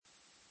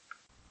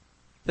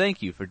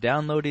Thank you for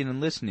downloading and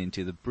listening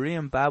to the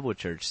Berean Bible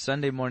Church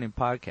Sunday Morning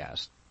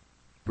Podcast.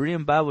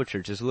 Berean Bible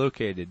Church is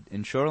located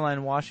in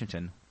Shoreline,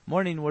 Washington,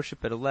 morning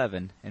worship at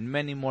 11, and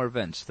many more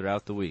events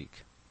throughout the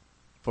week.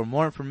 For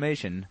more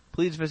information,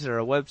 please visit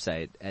our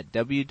website at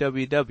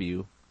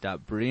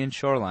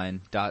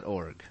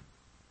www.bereanshoreline.org.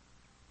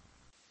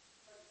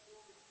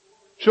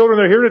 Children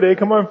that are here today,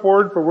 come on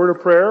forward for a word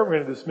of prayer. We're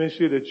going to dismiss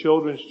you to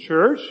Children's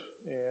Church.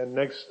 And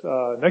next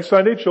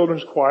Sunday,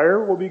 Children's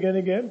Choir will begin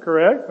again,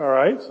 correct?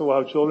 Alright, so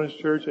we'll have Children's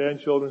Church and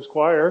Children's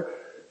Choir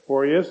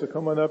for you, so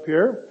come on up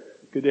here.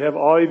 Good to have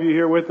all of you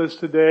here with us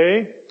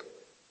today.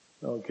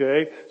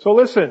 Okay, so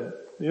listen,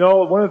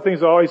 one of the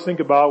things I always think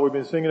about, we've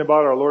been singing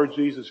about our Lord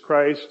Jesus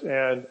Christ,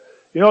 and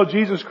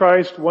Jesus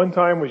Christ one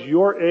time was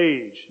your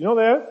age. You know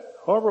that?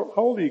 How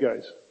old are you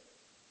guys?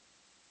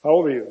 How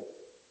old are you?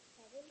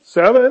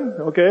 7?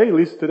 Okay, at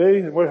least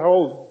today. How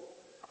old?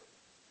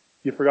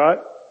 You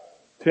forgot?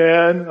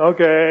 10?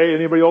 Okay,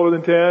 anybody older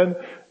than 10?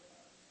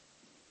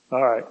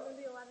 Alright.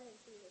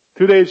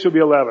 2 days she'll be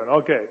 11.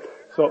 Okay.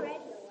 So,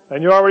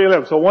 and you're already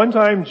 11. So one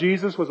time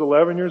Jesus was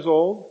 11 years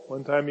old.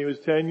 One time he was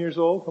 10 years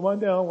old. Come on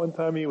down. One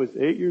time he was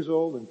 8 years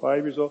old and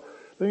 5 years old.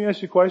 Let me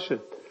ask you a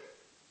question.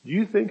 Do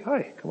you think,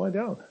 hi, come on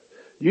down.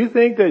 Do you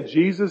think that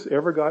Jesus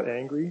ever got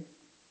angry?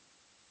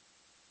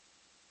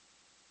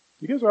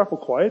 You guys are awful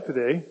quiet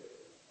today.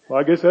 Well,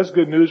 I guess that's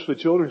good news for the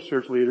children's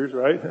church leaders,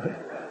 right?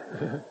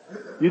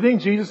 You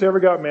think Jesus ever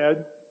got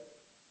mad?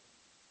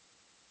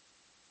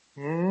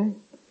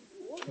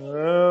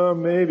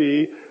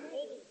 Maybe.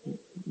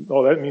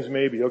 Oh, that means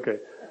maybe. Okay.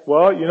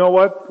 Well, you know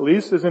what? At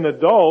least as an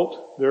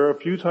adult, there are a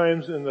few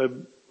times in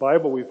the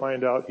Bible we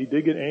find out he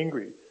did get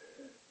angry.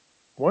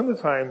 One of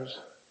the times,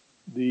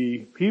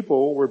 the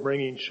people were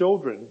bringing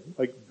children,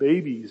 like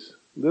babies,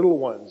 little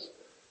ones,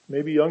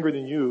 maybe younger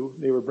than you.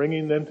 They were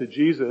bringing them to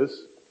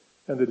Jesus.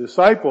 And the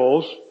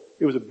disciples,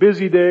 it was a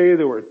busy day,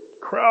 there were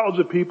crowds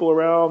of people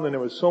around, and there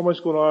was so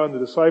much going on. The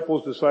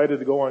disciples decided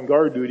to go on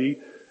guard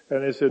duty,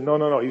 and they said,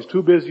 no, he's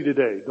too busy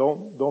today.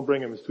 Don't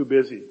bring him, he's too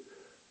busy.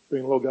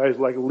 Bring little guys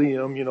like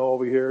Liam,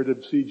 over here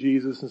to see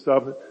Jesus and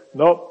stuff.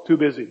 Nope, too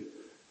busy.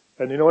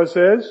 And you know what it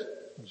says?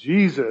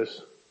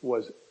 Jesus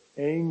was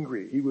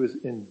angry. He was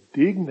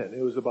indignant.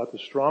 It was about the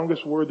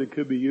strongest word that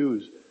could be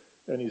used.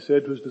 And he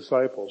said to his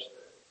disciples,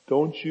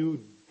 don't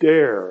you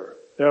dare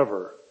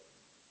ever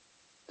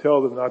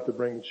tell them not to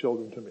bring the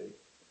children to me.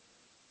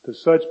 To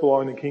such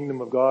belong the kingdom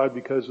of God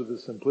because of the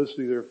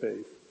simplicity of their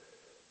faith.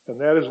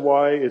 And that is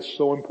why it's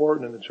so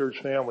important in the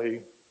church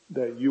family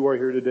that you are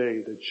here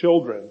today, the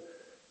children,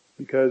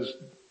 because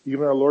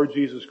even our Lord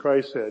Jesus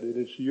Christ said, it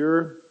is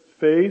your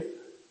faith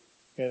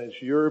and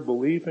it's your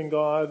belief in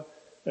God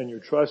and your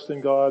trust in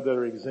God that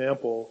are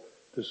example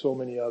to so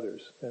many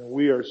others. And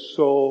we are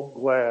so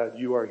glad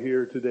you are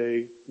here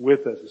today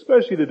with us.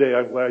 Especially today,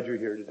 I'm glad you're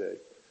here today.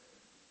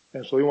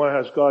 And so we want to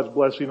ask God's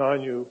blessing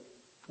on you.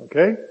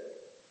 Okay?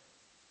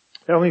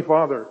 Heavenly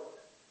Father,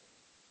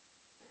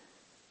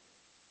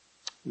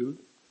 we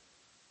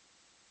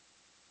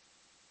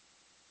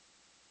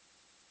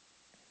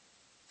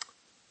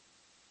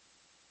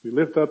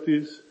lift up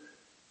these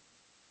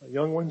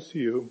young ones to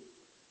you,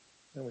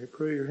 and we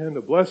pray your hand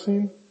of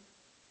blessing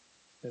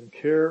and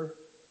care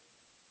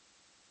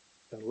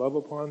and love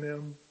upon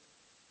them.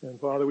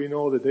 And Father, we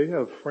know that they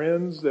have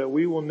friends that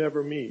we will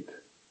never meet.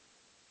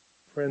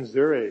 Friends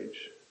their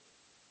age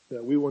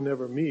that we will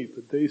never meet,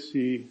 but they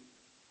see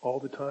all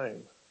the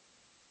time.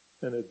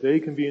 And that they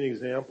can be an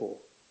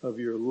example of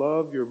your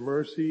love, your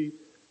mercy,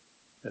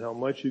 and how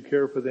much you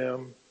care for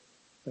them.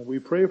 And we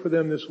pray for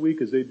them this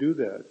week as they do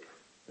that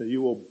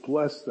you will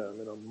bless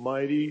them in a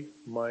mighty,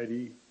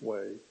 mighty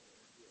way.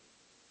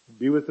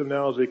 Be with them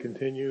now as they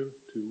continue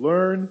to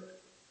learn,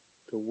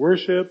 to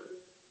worship,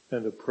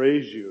 and to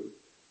praise you.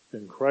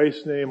 In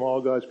Christ's name,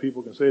 all God's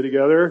people can say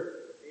together,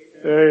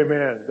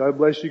 Amen. God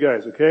bless you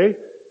guys, okay?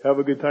 Have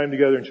a good time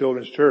together in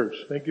Children's Church.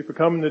 Thank you for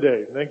coming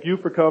today. Thank you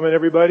for coming,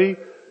 everybody.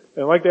 And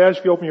I'd like to ask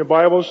you to open your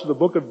Bibles to the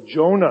book of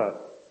Jonah.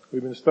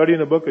 We've been studying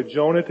the book of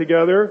Jonah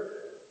together,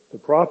 the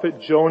prophet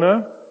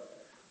Jonah.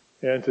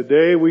 And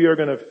today we are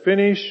going to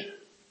finish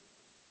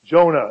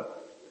Jonah,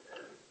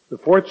 the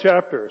 4th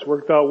chapter. It's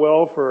worked out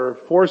well for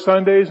 4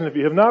 Sundays. And if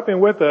you have not been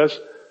with us,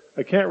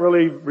 I can't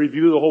really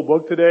review the whole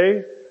book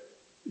today.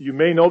 You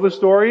may know the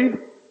story.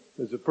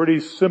 It's a pretty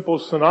simple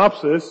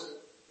synopsis.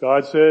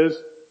 God says,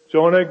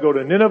 Jonah, go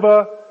to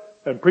Nineveh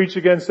and preach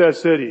against that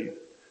city.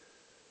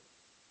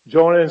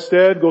 Jonah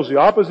instead goes the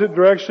opposite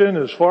direction,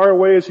 as far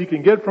away as he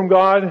can get from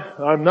God.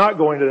 I'm not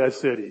going to that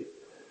city.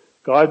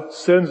 God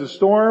sends a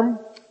storm,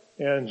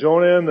 and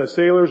Jonah and the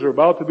sailors are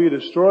about to be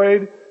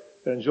destroyed,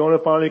 and Jonah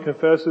finally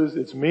confesses,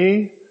 it's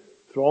me,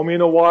 throw me in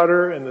the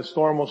water and the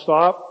storm will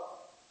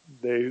stop.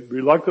 They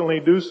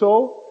reluctantly do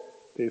so.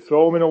 They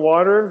throw him in the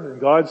water, and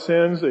God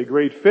sends a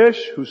great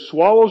fish who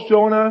swallows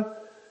Jonah.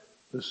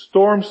 The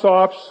storm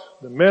stops.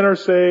 The men are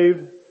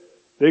saved.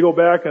 They go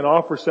back and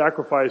offer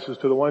sacrifices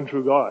to the one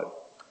true God.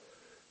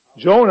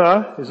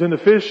 Jonah is in the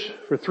fish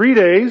for 3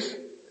 days,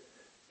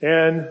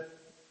 and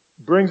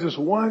brings this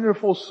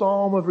wonderful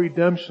psalm of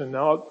redemption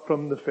out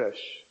from the fish.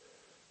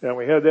 And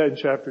we had that in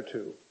chapter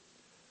 2.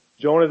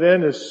 Jonah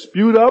then is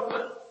spewed up,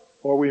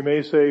 or we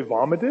may say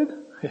vomited,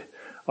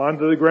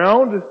 onto the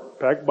ground,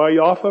 packed by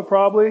Jaffa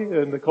probably,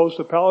 in the coast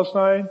of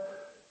Palestine.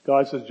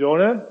 God says,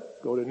 Jonah,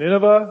 go to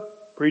Nineveh,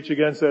 preach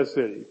against that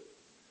city.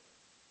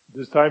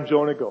 This time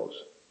Jonah goes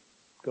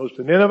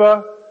to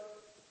Nineveh,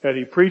 and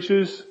he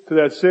preaches to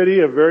that city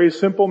a very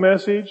simple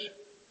message.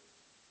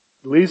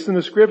 At least in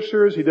the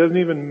scriptures, he doesn't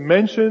even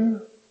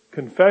mention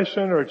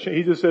confession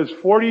he just says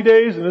 40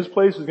 days and this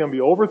place is going to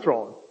be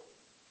overthrown.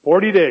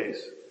 40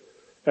 days.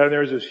 And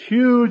there's this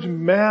huge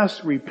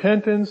mass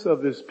repentance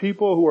of this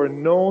people who are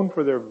known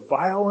for their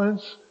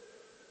violence.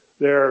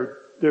 They're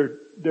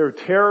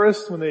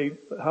terrorists when they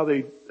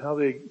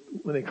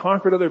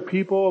conquered other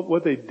people,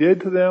 what they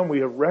did to them. We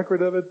have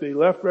record of it. They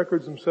left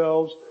records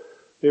themselves.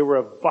 They were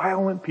a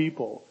violent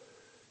people.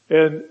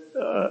 And,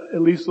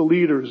 at least the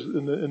leaders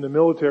in the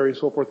military and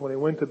so forth when they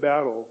went to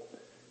battle.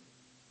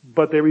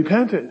 But they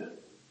repented.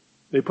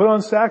 They put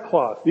on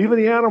sackcloth, even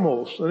the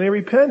animals, and they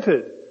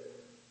repented.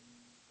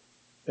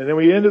 And then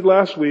we ended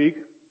last week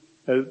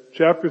at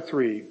chapter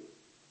 3.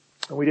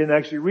 And we didn't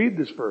actually read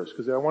this verse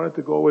because I wanted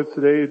to go with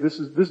today.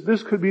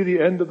 This could be the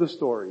end of the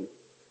story.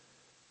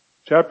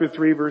 Chapter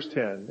 3 verse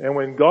 10. And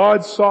when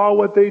God saw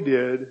what they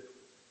did,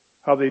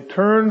 how they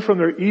turned from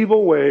their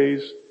evil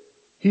ways,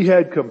 He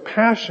had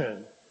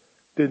compassion,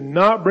 did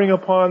not bring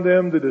upon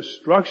them the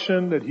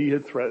destruction that He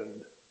had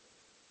threatened.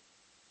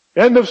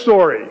 End of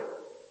story.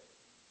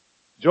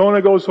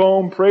 Jonah goes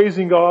home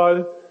praising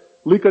God,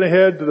 looking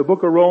ahead to the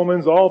book of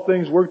Romans. All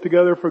things work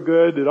together for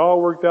good. It all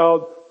worked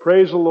out.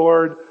 Praise the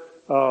Lord.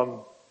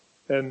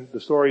 And the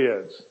story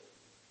ends.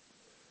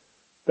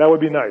 That would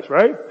be nice,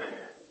 right?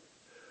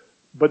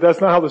 But that's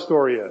not how the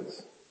story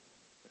ends.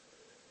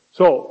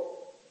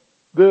 So,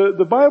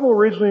 the Bible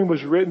originally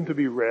was written to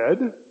be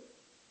read.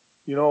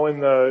 You know, in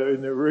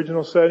the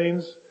original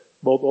settings,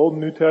 both Old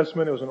and New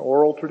Testament, it was an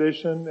oral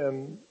tradition,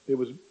 and it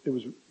was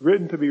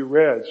written to be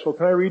read. So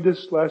can I read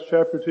this last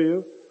chapter to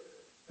you?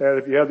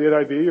 And if you have the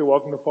NIV, you're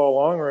welcome to follow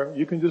along, or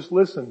you can just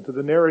listen to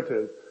the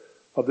narrative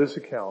of this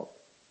account.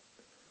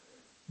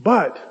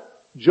 But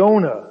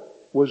Jonah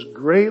was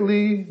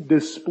greatly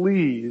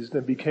displeased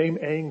and became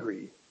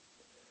angry.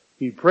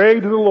 He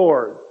prayed to the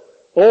Lord,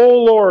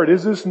 "O Lord,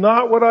 is this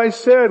not what I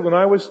said when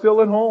I was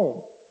still at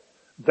home?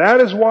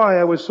 That is why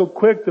I was so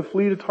quick to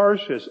flee to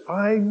Tarshish.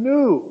 I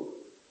knew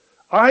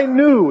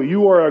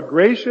you are a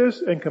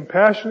gracious and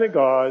compassionate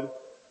God,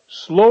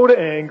 slow to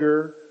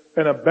anger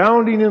and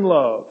abounding in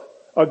love,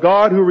 a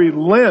God who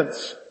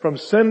relents from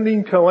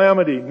sending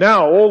calamity.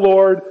 Now, O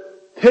Lord,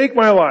 take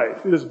my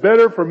life. It is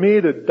better for me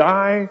to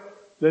die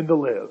than to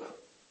live."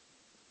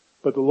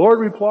 But the Lord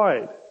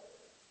replied,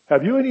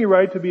 "Have you any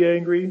right to be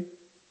angry?"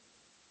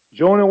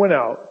 Jonah went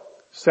out,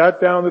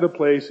 sat down at a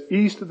place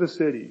east of the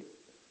city.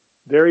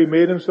 There he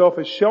made himself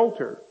a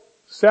shelter,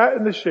 sat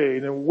in the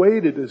shade, and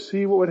waited to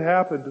see what would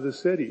happen to the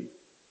city.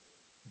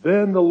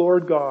 Then the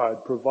Lord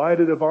God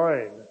provided a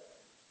vine,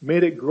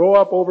 made it grow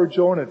up over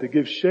Jonah to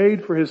give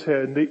shade for his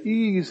head and to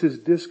ease his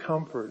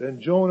discomfort. And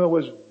Jonah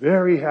was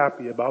very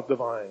happy about the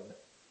vine.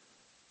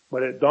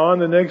 But at dawn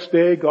the next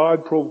day,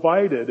 God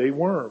provided a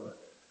worm,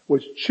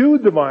 which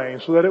chewed the vine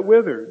so that it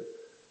withered.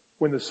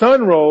 When the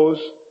sun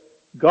rose,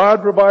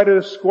 God provided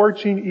a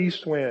scorching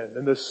east wind,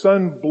 and the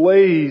sun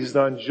blazed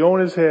on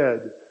Jonah's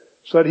head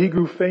so that he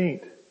grew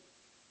faint.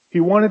 He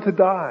wanted to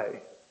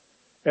die.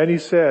 And he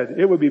said,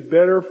 "It would be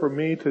better for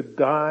me to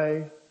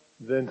die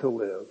than to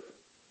live."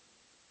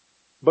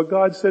 But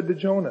God said to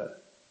Jonah,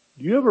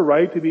 "Do you have a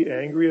right to be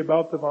angry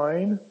about the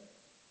vine?"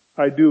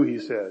 "I do," he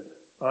said.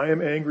 "I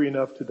am angry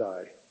enough to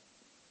die."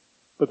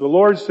 But the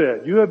Lord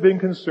said, "You have been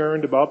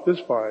concerned about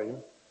this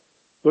vine,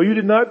 though you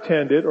did not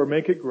tend it or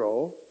make it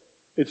grow.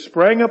 It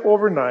sprang up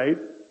overnight,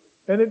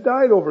 and it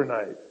died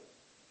overnight.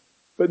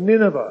 But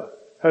Nineveh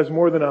has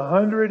more than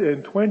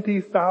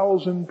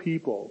 120,000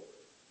 people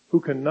who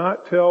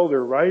cannot tell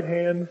their right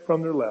hand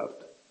from their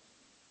left,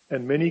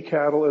 and many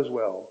cattle as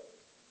well.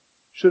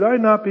 Should I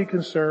not be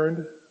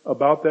concerned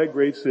about that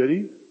great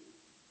city?"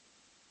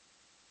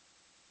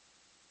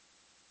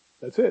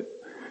 That's it.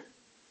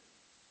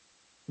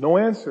 No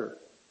answer.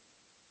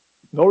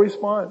 No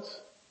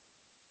response.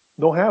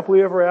 No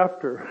happily ever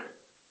after.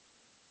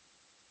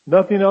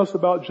 Nothing else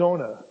about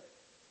Jonah.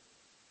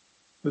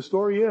 The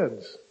story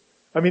ends.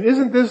 I mean,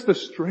 isn't this the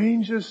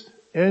strangest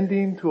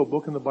ending to a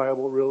book in the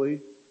Bible,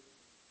 really?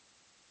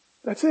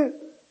 That's it.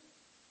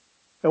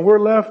 And we're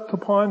left to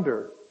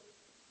ponder.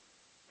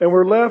 And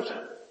we're left,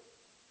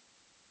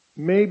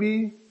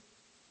 maybe,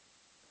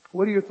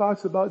 what are your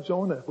thoughts about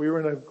Jonah? If we were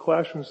in a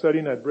classroom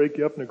setting, I'd break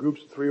you up into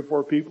groups of 3 or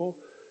 4 people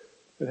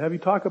and have you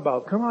talk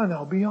about, come on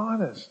now, be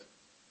honest.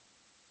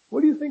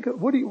 What do you think,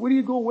 what do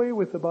you go away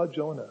with about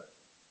Jonah?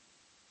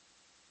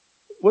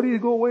 What do you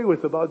go away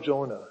with about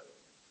Jonah?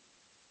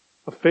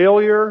 A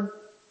failure?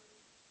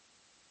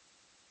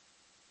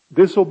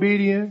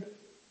 Disobedient?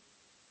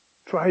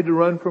 Tried to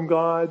run from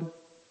God?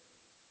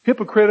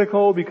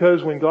 Hypocritical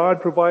because when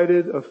God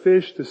provided a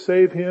fish to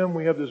save him,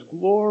 we have this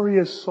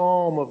glorious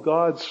psalm of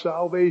God's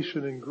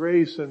salvation and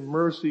grace and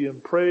mercy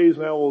and praise,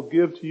 and I will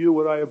give to you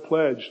what I have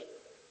pledged.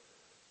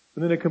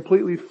 And then it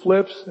completely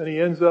flips and he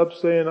ends up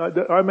saying,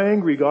 I'm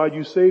angry, God,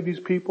 you saved these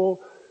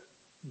people,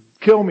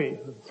 kill me.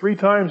 3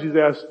 times he's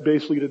asked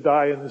basically to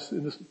die in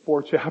this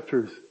 4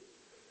 chapters.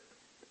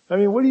 I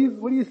mean, what do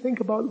you think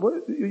about,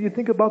 you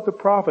think about the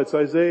prophets,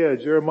 Isaiah,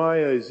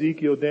 Jeremiah,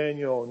 Ezekiel,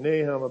 Daniel,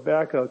 Nahum,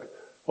 Habakkuk,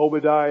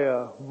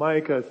 Obadiah,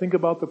 Micah. Think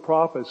about the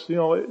prophets.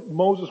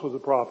 Moses was a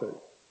prophet.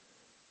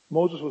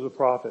 Moses was a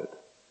prophet.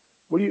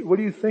 What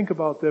do you think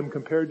about them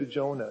compared to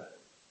Jonah?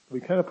 We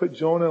kind of put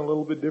Jonah in a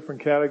little bit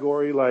different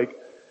category, like,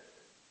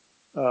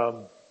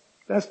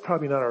 that's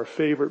probably not our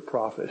favorite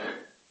prophet,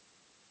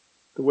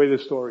 the way the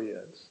story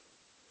ends.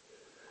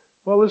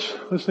 Well,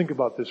 let's think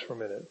about this for a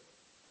minute.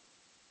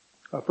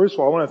 First of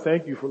all, I want to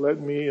thank you for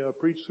letting me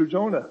preach through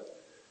Jonah.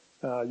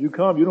 You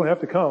don't have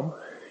to come,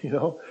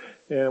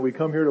 and we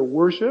come here to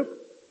worship,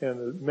 and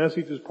the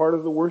message is part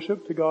of the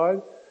worship to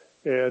God,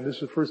 and this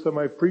is the first time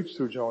I've preached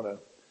through Jonah.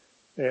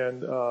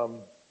 And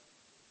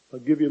I'll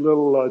give you a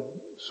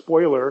little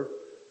spoiler.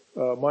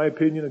 My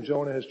opinion of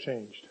Jonah has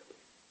changed.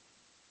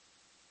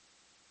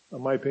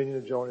 My opinion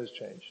of Jonah has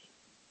changed.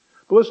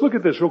 But let's look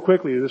at this real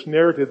quickly, this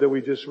narrative that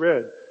we just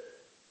read.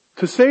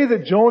 To say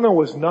that Jonah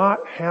was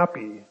not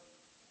happy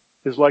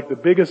is like the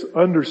biggest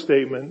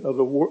understatement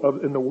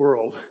in the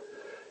world.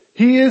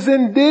 He is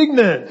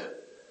indignant.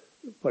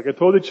 Like I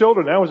told the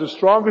children, that was the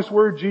strongest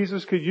word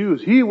Jesus could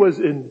use. He was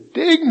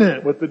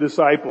indignant with the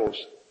disciples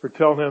for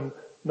telling him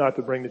not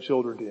to bring the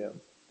children to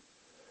him.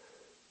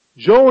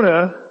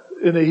 Jonah,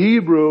 in the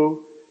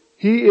Hebrew,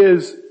 he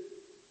is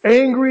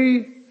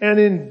angry and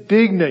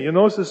indignant. You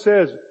notice it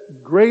says,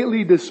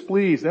 greatly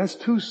displeased. That's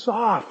too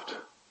soft.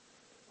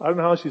 I don't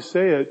know how else you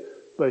say it,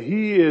 but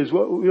he is,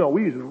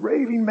 he's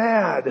raving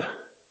mad.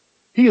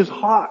 He is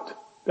hot.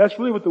 That's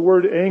really what the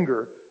word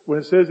anger, when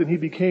it says that he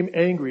became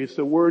angry, it's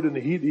the word in the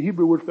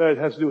Hebrew word for that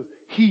has to do with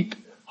heat,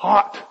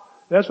 hot.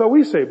 That's why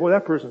we say, boy,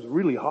 that person's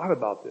really hot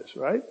about this,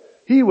 right?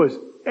 He was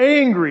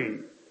angry.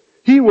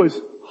 He was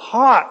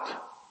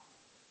hot.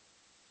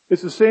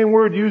 It's the same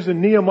word used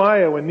in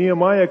Nehemiah when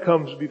Nehemiah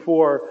comes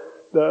before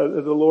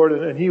the Lord,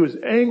 and he was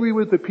angry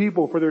with the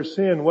people for their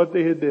sin, what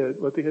they had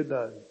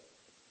done.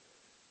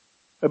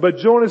 But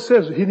Jonah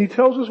says, and he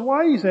tells us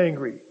why he's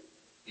angry.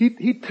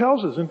 He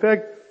tells us, in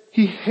fact,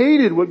 he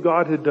hated what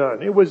God had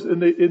done. It was in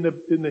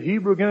the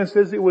Hebrew again, it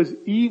says it was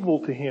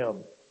evil to him.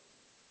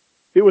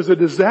 It was a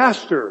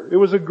disaster. It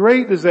was a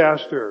great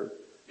disaster.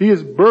 He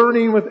is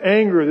burning with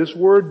anger. This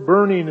word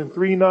burning in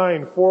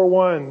 3:9,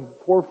 4:1,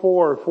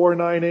 4:4,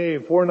 4:9a,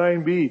 and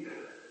 4:9b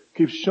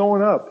keeps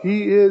showing up.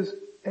 He is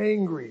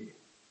angry.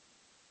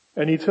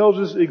 And he tells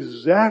us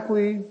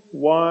exactly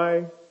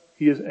why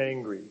he is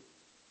angry.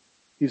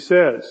 He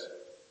says,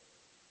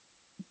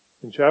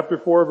 in chapter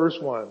 4, verse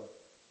 1,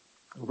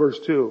 verse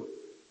 2,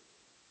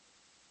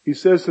 he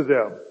says to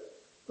them,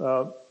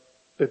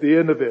 at the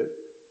end of it,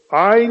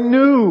 I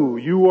knew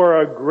you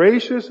are a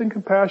gracious and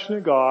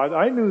compassionate God.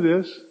 I knew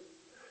this.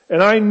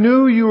 And I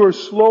knew you were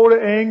slow to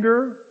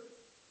anger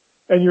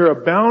and you're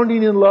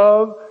abounding in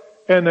love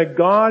and a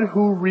God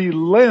who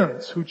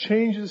relents, who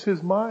changes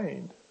his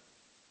mind.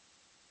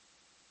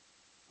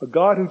 A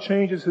God who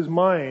changes his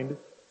mind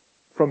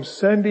from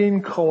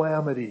sending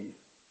calamity.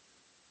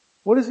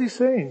 What is he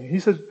saying? He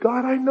says,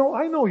 God, I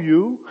know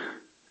you.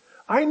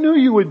 I knew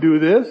you would do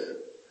this.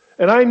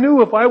 And I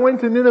knew if I went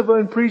to Nineveh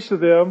and preached to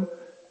them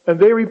and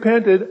they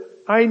repented,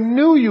 I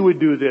knew you would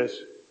do this.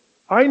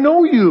 I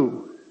know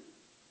you.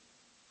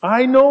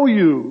 I know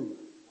you.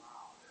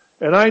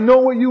 And I know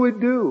what you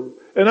would do.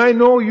 And I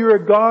know you're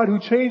a God who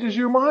changes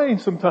your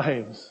mind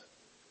sometimes.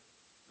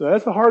 So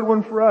that's a hard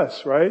one for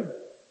us, right?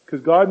 Because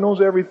God knows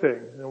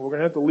everything. And we're going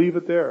to have to leave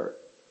it there.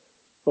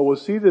 But we'll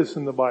see this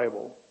in the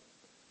Bible.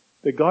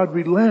 That God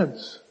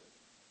relents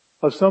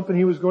of something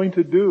he was going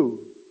to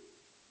do.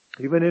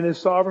 Even in his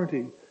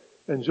sovereignty.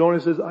 And Jonah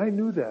says, I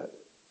knew that.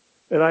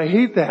 And I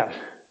hate that.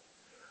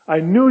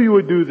 I knew you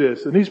would do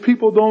this. And these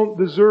people don't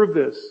deserve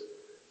this.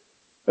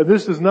 And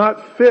this does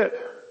not fit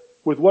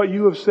with what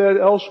you have said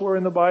elsewhere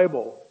in the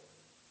Bible.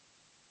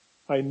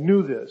 I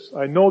knew this.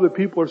 I know that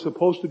people are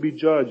supposed to be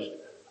judged.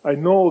 I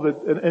know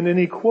that, and then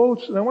he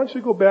quotes, and I want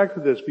you to go back to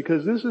this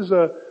because this is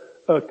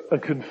a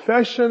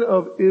confession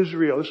of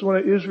Israel. This is one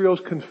of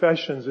Israel's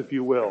confessions, if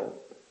you will.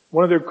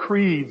 One of their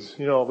creeds.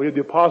 We have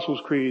the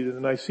Apostles' Creed and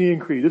the Nicene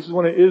Creed. This is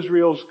one of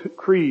Israel's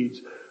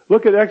creeds.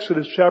 Look at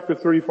Exodus chapter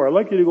 34. I'd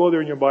like you to go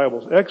there in your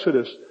Bibles.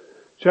 Exodus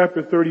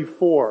chapter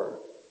 34.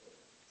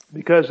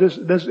 Because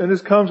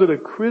this comes at a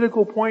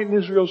critical point in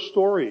Israel's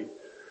story.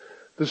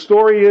 The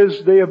story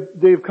is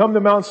they've come to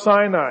Mount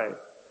Sinai.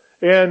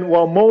 And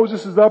while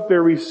Moses is up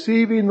there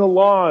receiving the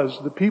laws,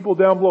 the people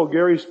down below,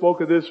 Gary spoke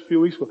of this a few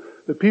weeks ago,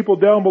 the people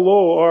down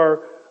below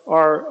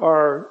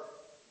are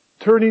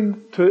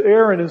turning to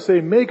Aaron and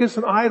saying, make us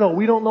an idol.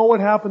 We don't know what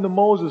happened to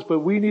Moses,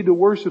 but we need to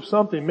worship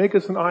something. Make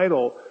us an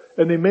idol.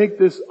 And they make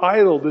this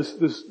idol,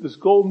 this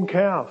golden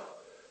calf.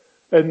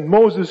 And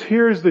Moses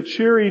hears the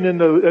cheering and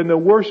the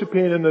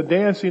worshiping and the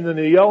dancing and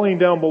the yelling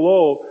down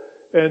below.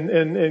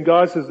 And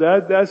God says,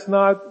 that's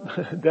not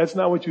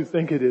what you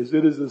think it is.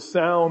 It is the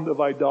sound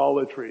of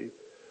idolatry.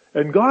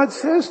 And God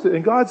says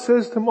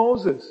to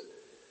Moses,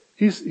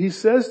 he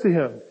says to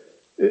him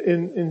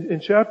in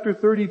chapter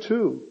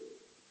 32,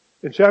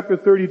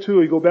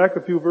 you go back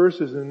a few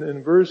verses,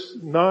 in verse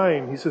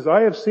 9, he says,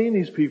 I have seen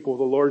these people,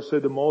 the Lord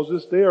said to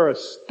Moses, they are a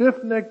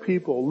stiff-necked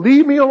people.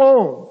 Leave me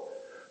alone,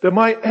 that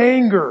my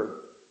anger,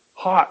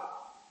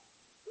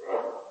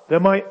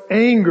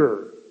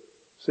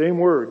 same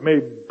word, may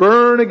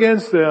burn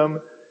against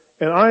them,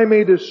 and I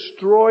may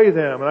destroy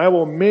them, and I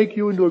will make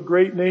you into a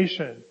great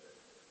nation.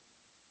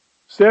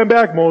 Stand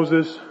back,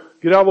 Moses.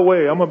 Get out of the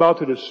way. I'm about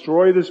to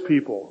destroy this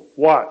people.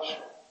 Watch.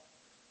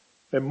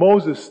 And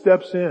Moses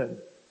steps in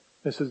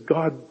and says,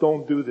 God,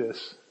 don't do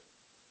this.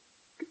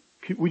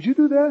 Would you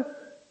do that?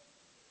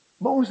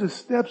 Moses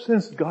steps in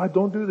and says, God,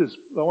 don't do this.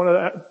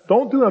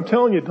 Don't do it. I'm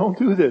telling you, don't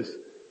do this.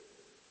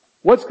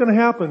 What's going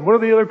to happen? What are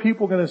the other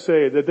people going to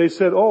say? That they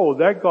said, oh,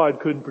 that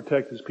God couldn't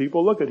protect his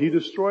people. Look at, he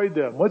destroyed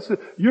them.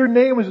 Your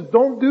name is,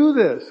 don't do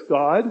this,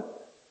 God.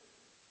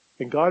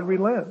 And God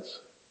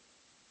relents.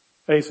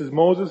 And he says,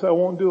 Moses, I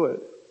won't do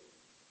it.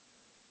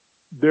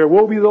 There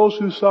will be those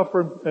who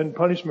suffer and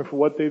punishment for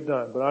what they've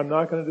done, but I'm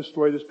not going to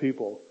destroy this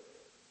people.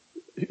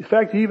 In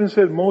fact, he even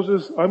said,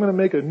 Moses, I'm going to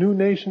make a new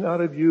nation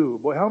out of you.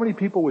 Boy, how many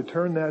people would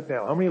turn that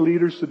down? How many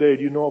leaders today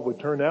do you know of would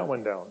turn that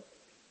one down?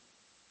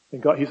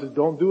 And God, he says,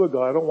 don't do it,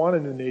 God. I don't want a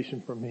new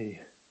nation from me.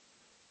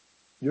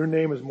 Your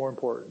name is more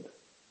important.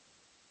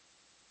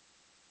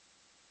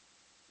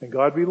 And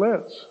God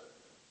relents.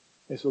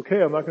 He says,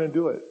 okay, I'm not going to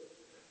do it.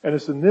 And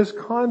it's in this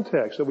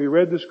context that we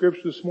read the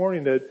scripture this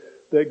morning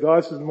that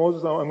God says,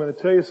 Moses, I'm going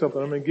to tell you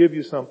something. I'm going to give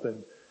you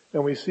something.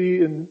 And we see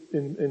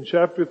in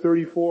chapter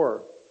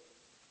 34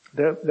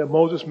 that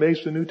Moses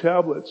makes the new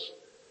tablets.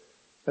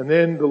 And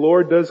then the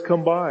Lord does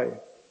come by.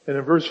 And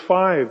in verse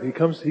 5, he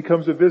comes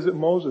to visit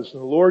Moses.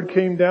 And the Lord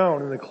came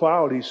down in the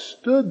cloud. He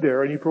stood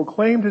there and he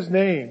proclaimed his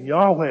name,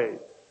 Yahweh.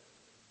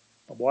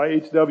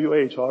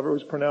 YHWH, however it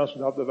was pronounced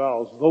without the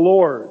vowels. The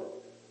Lord.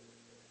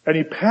 And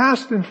he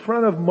passed in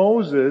front of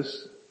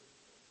Moses,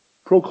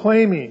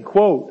 proclaiming,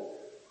 quote,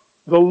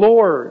 the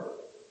Lord,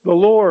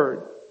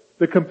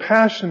 the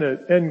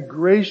compassionate and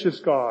gracious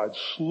God,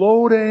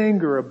 slow to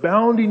anger,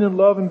 abounding in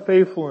love and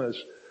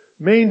faithfulness,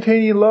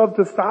 maintaining love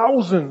to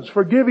thousands,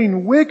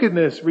 forgiving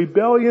wickedness,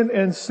 rebellion,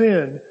 and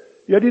sin.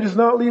 Yet he does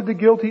not leave the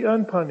guilty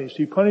unpunished.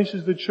 He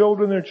punishes the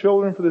children, their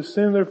children, for the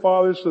sin of their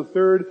fathers, to the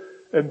third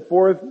and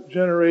fourth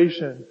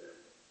generation.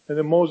 And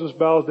then Moses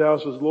bows down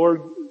and says,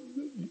 Lord,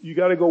 you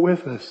gotta go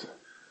with us.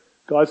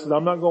 God says,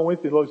 I'm not going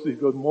with you. Moses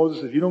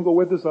says, if you don't go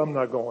with us, I'm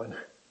not going.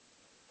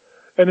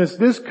 And it's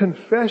this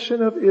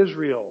confession of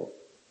Israel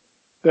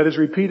that is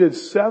repeated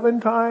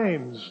 7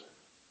 times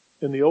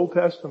in the Old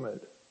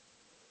Testament.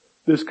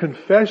 This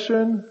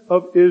confession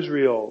of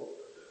Israel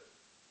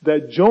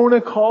that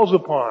Jonah calls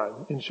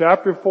upon in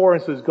chapter 4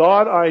 and says,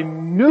 God, I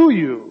knew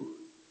you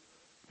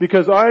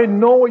because I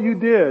know what you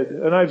did,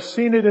 and I've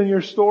seen it in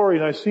your story,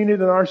 and I've seen it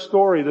in our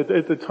story, that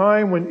at the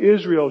time when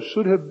Israel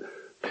should have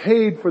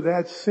paid for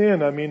that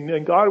sin,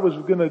 and God was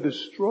going to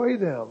destroy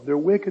them, their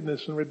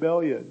wickedness and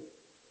rebellion.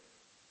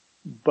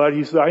 But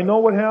he said, I know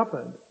what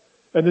happened.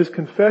 And this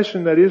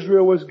confession that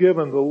Israel was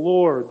given, the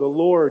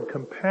Lord,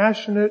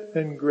 compassionate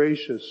and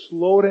gracious,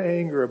 slow to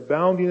anger,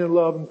 abounding in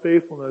love and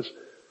faithfulness,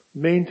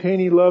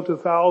 maintaining love to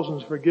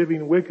thousands,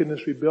 forgiving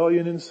wickedness,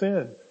 rebellion, and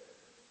sin.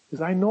 He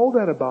says, I know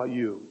that about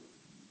you.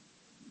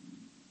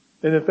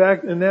 And in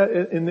fact, in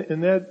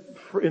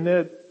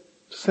that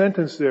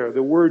sentence there,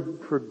 the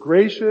word for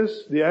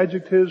gracious, the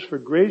adjectives for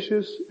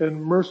gracious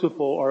and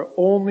merciful are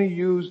only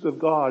used of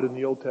God in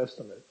the Old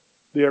Testament.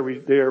 They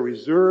are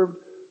reserved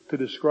to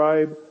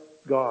describe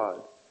God.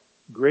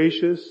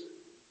 Gracious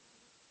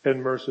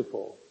and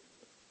merciful.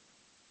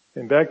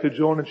 And back to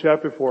Jonah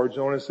chapter 4,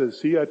 Jonah says,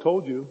 see, I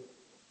told you.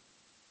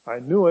 I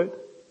knew it.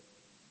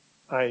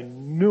 I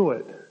knew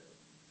it.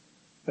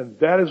 And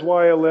that is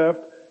why I left,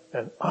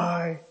 and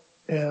I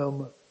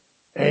am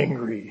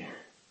angry.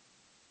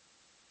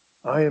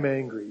 I am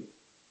angry.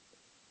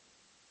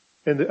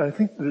 And I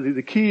think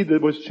the key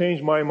that was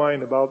changed my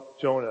mind about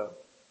Jonah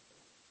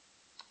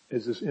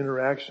is this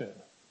interaction. And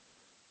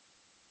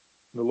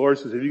the Lord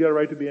says, have you got a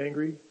right to be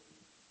angry?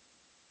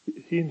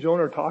 He and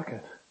Jonah are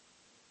talking.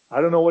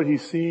 I don't know what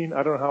he's seeing.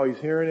 I don't know how he's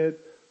hearing it,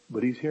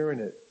 but he's hearing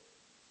it.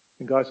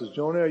 And God says,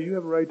 Jonah, you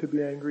have a right to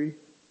be angry.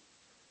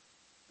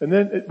 And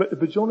then,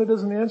 but Jonah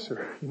doesn't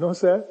answer. You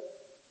notice that?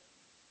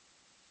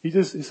 He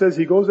says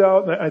he goes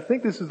out, and I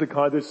think this is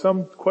there's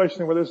some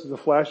question whether this is a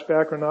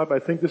flashback or not,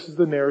 but I think this is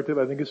the narrative.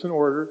 I think it's in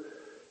order.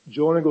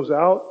 Jonah goes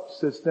out,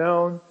 sits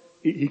down.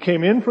 He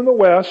came in from the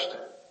west.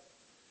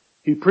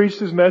 He preached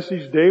his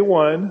message day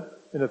 1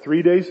 in a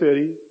 3-day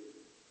city.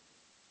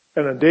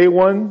 And on day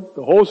 1,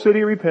 the whole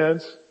city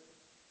repents.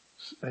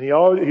 And he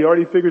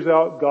already figures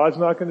out God's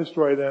not going to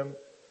destroy them.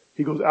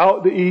 He goes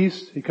out the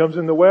east. He comes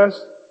in the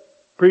west,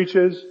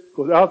 preaches,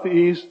 goes out the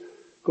east,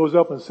 goes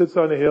up and sits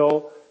on a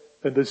hill.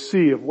 and to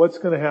see of what's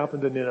going to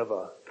happen to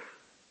Nineveh.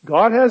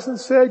 God hasn't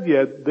said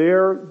yet,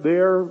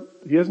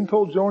 he hasn't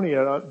told Jonah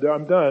yet,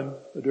 I'm done,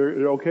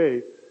 they're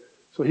okay.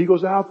 So he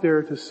goes out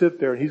there to sit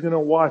there, and he's going to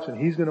watch, and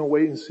he's going to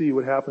wait and see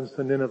what happens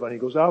to Nineveh. And he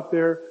goes out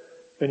there,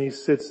 and he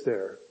sits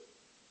there.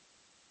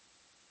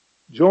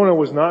 Jonah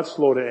was not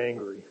slow to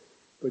anger,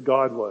 but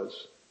God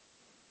was.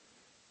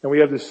 And we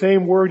have the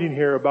same wording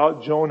here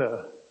about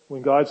Jonah.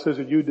 When God says,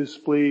 are you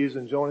displeased?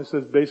 And Jonah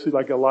says basically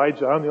like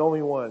Elijah, I'm the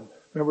only one.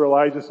 Remember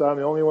Elijah said, I'm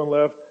the only one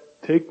left.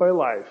 Take my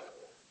life.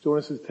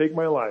 Jonah says, take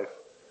my life.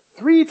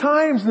 3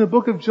 times in the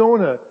book of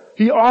Jonah,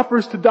 he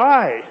offers to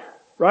die.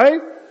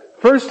 Right?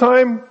 First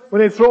time when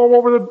they throw him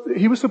over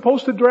he was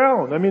supposed to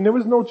drown. I mean, there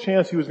was no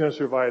chance he was going to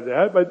survive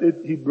that, but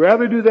he'd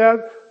rather do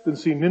that than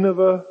see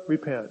Nineveh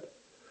repent.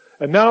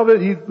 And now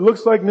that he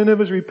looks like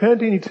Nineveh is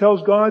repenting, he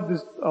tells God,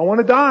 I want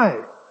to die.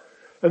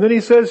 And then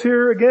he says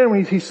here again,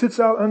 when he sits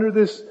out under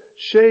this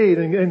shade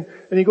and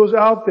he goes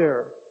out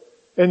there.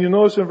 And you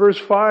notice in verse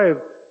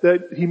 5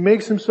 that he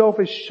makes himself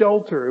a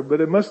shelter,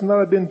 but it must not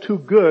have been too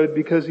good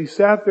because he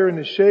sat there in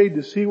the shade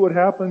to see what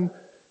happened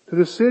to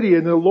the city.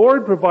 And the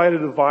Lord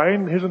provided a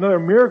vine. Here's another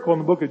miracle in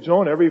the book of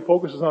Jonah. Everybody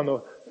focuses on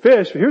the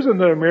fish. But here's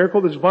another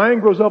miracle. This vine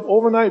grows up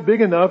overnight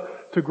big enough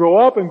to grow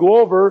up and go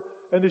over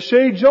and to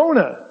shade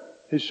Jonah.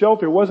 His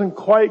shelter wasn't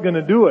quite going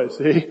to do it,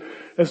 see?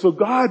 And so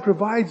God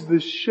provides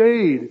this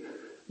shade.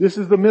 This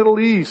is the Middle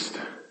East.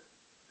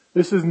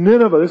 This is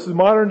Nineveh. This is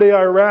modern day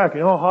Iraq.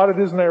 You know how hot it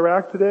is in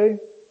Iraq today?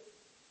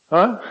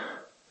 Huh?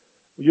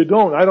 You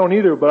don't. I don't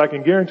either, but I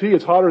can guarantee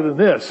it's hotter than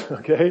this,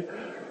 okay?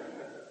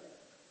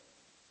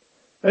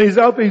 And he's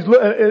out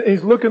there,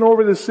 he's looking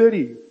over the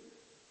city.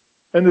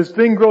 And this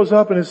thing grows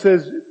up and it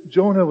says,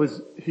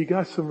 he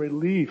got some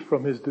relief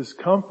from his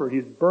discomfort.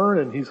 He's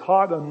burning. He's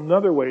hot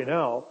another way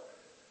now.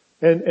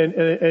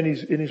 And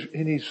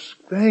he's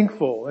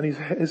thankful. And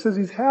it says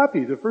he's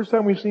happy. The first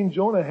time we've seen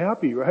Jonah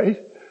happy,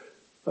 right?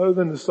 Other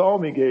than the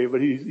psalm he gave,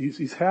 but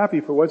he's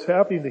happy for what's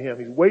happening to him.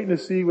 He's waiting to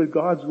see what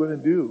God's going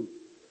to do.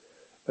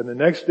 And the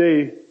next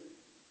day,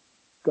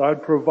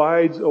 God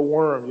provides a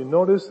worm. You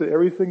notice that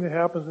everything that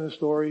happens in the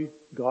story,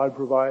 God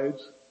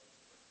provides.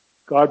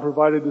 God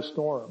provided the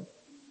storm.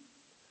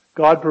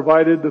 God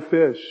provided the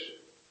fish.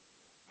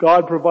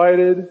 God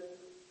provided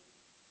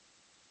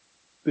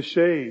the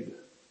shade.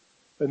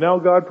 And now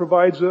God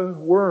provides a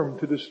worm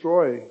to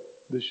destroy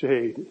the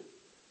shade.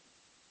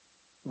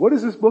 What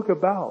is this book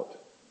about?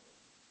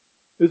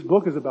 This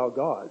book is about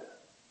God.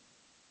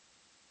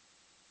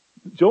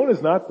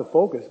 Jonah's not the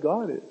focus,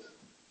 God is.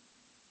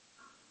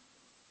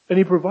 And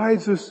he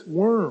provides this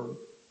worm.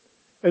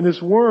 And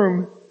this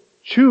worm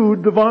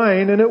chewed the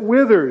vine and it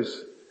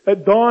withers.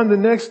 At dawn the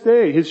next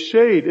day, his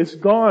shade, it's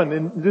gone.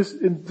 And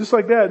just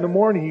like that in the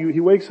morning, he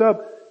wakes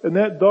up and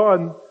that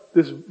dawn,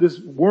 this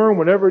worm,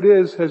 whatever it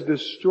is, has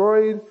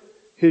destroyed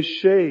his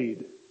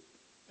shade.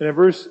 And in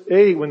verse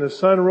 8, when the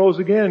sun rose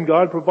again,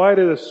 God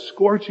provided a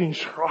scorching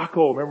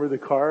shrachel. Remember the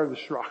car, the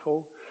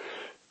shrachel?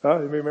 You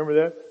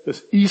remember that?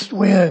 This east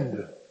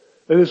wind.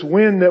 And this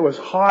wind that was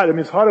hot. I mean,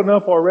 it's hot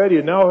enough already.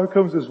 And now here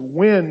comes this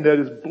wind that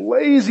is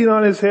blazing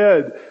on his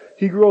head.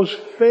 He grows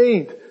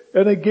faint.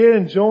 And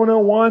again, Jonah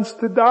wants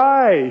to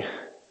die.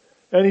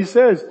 And he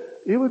says,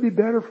 it would be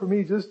better for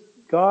me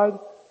God,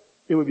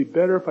 it would be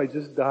better if I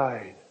just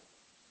died.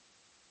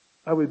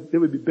 It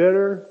would be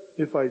better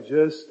if I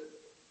just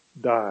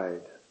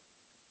died.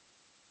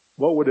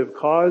 What would have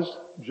caused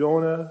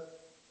Jonah,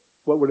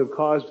 what would have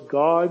caused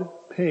God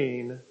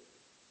pain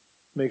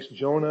makes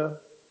Jonah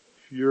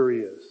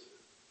furious.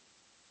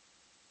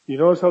 You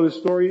notice how the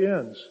story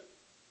ends.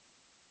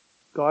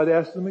 God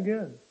asked him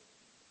again,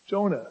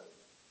 Jonah,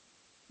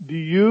 do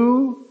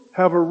you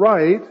have a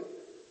right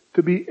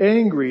to be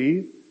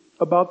angry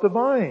about the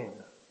vine?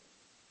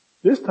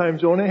 This time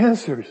Jonah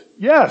answers,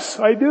 yes,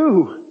 I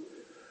do.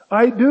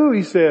 I do,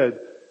 he said.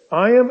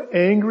 I am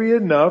angry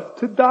enough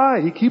to die.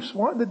 He keeps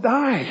wanting to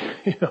die,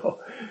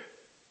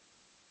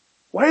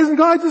 Why doesn't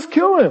God just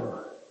kill him?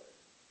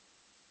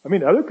 I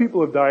mean, other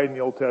people have died in the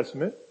Old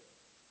Testament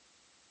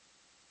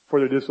for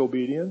their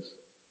disobedience.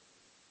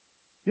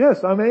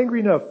 Yes, I'm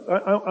angry enough.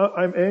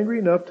 I'm angry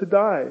enough to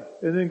die.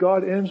 And then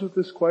God ends with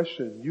this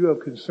question. You have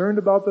concerned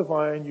about the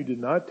vine. You did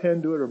not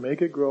tend to it or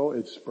make it grow.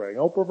 It sprang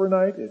up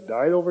overnight. It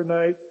died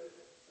overnight.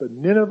 But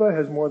Nineveh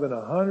has more than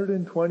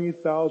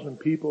 120,000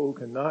 people who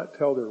cannot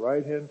tell their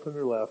right hand from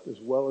their left, as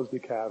well as the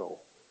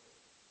cattle.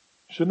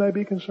 Shouldn't I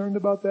be concerned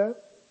about that?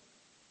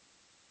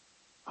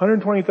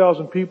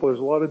 120,000 people, there's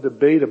a lot of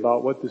debate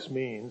about what this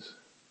means.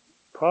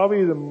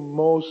 Probably the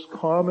most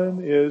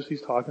common is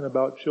he's talking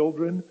about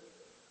children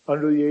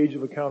under the age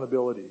of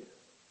accountability,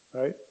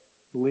 right?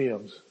 The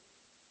Liams,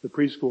 the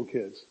preschool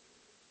kids,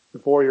 the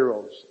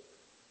 4-year-olds.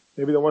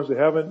 Maybe the ones that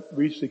haven't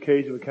reached the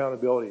age of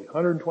accountability.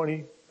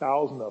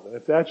 120,000 of them.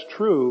 If that's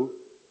true,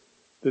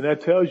 then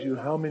that tells you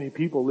how many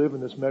people live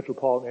in this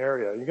metropolitan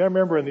area. You gotta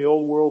remember in the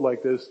old world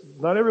like this,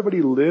 not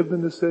everybody lived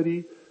in the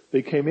city.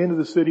 They came into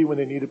the city when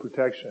they needed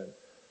protection.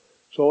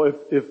 So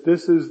if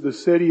this is the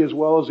city as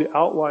well as the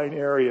outlying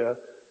area,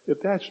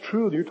 if that's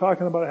true, you're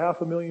talking about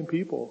 500,000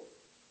 people.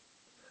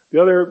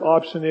 The other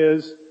option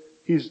is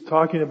he's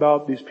talking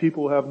about these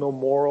people who have no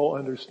moral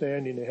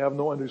understanding. They have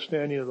no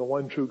understanding of the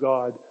one true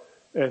God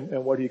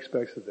and what he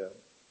expects of them.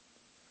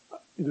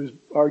 There's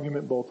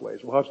argument both ways.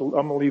 I'm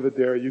going to leave it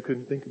there. You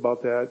can think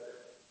about that.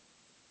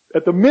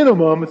 At the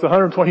minimum, it's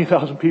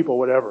 120,000 people,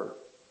 whatever.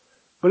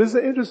 But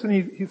isn't it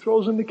interesting? He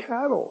throws in the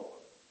cattle.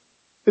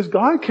 Does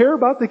God care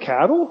about the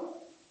cattle?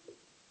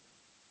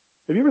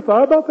 Have you ever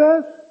thought about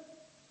that?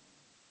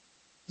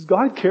 Does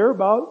God care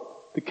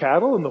about the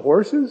cattle and the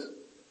horses?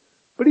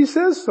 But he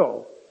says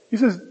so. He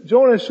says,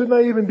 Jonah, shouldn't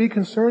I even be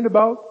concerned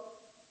about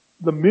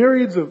the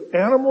myriads of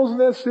animals in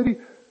that city?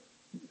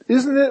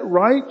 Isn't it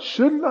right?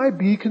 Shouldn't I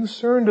be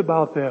concerned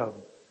about them?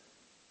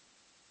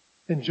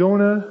 And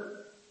Jonah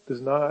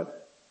does not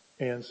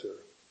answer.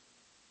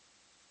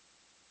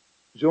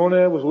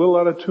 Jonah was a little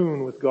out of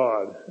tune with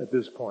God at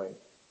this point.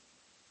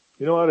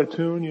 You know, out of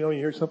tune, you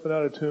hear something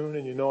out of tune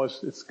and you know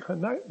it's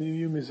kind of,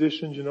 you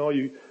musicians,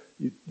 you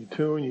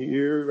tune your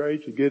ear,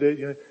 right? You get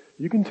it.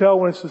 You can tell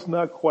when it's just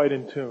not quite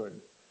in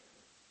tune.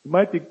 It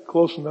might be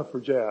close enough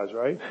for jazz,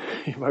 right?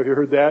 You might have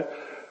heard that.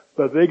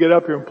 But if they get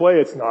up here and play,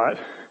 it's not.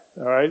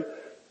 Alright?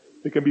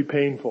 It can be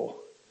painful.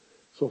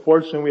 So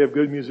fortunately we have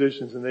good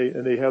musicians and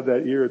they have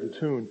that ear of the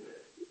tune.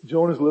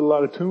 Jonah's a little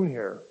out of tune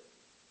here.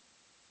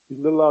 He's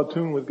a little out of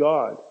tune with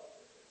God.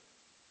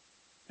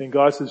 And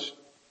God says,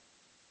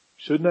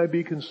 shouldn't I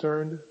be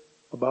concerned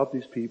about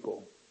these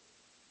people?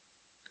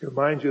 It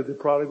reminds you of the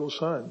prodigal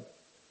son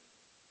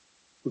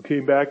who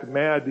came back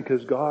mad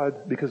because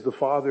the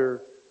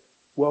father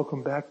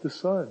welcomed back the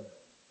son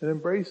and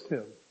embraced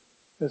him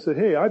and said,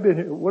 hey, I've been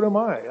here, what am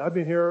I? I've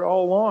been here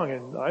all along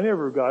and I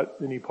never got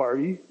any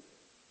party,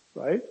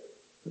 right?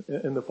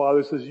 And the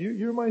father says,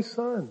 you're my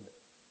son.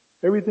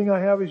 Everything I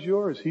have is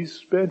yours. He's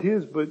spent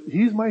his, but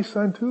he's my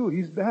son too.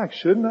 He's back.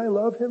 Shouldn't I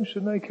love him?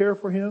 Shouldn't I care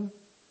for him?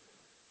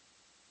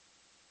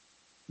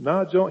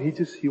 Not Jonah.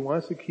 He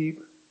wants to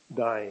keep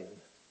dying.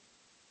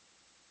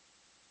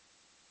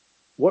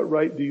 What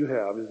right do you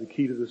have is the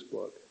key to this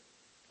book.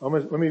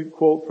 Let me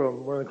quote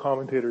from one of the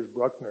commentators,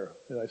 Bruckner,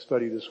 that I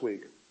studied this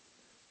week.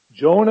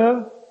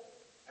 Jonah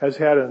has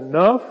had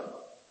enough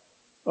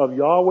of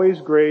Yahweh's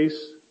grace,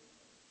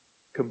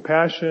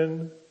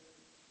 compassion,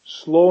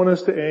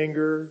 slowness to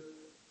anger,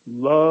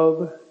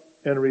 love,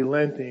 and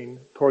relenting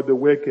toward the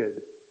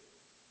wicked.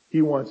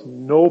 He wants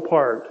no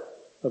part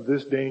of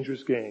this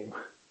dangerous game.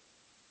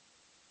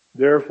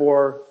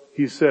 Therefore,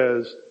 he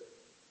says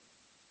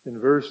in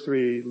verse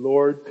 3,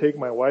 Lord, take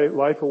my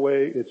life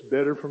away. It's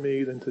better for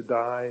me than to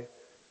die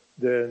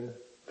than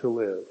to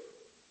live.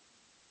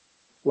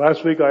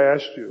 Last week I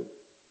asked you,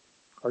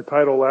 our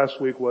title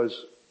last week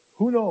was,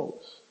 who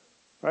knows?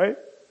 Right?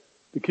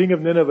 The king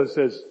of Nineveh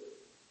says,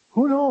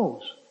 who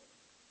knows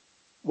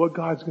what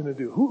God's going to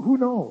do? Who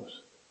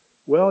knows?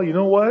 Well, you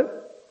know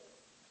what?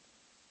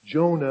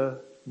 Jonah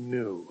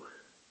knew.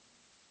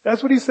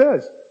 That's what he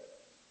says.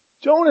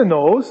 Jonah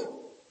knows.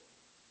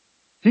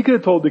 He could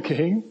have told the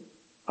king,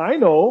 I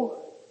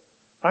know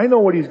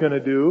what he's going to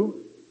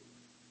do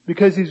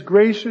because he's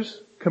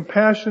gracious,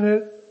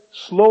 compassionate,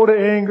 slow to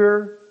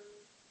anger,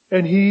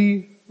 and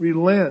he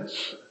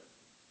relents.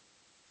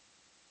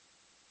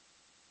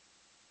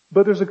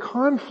 But there's a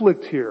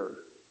conflict here.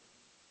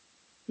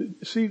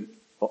 See,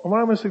 what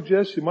I'm going to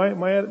suggest to you,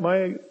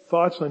 my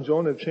thoughts on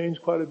Jonah have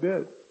changed quite a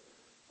bit.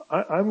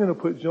 I'm going to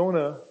put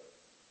Jonah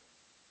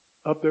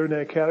up there in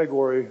that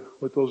category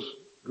with those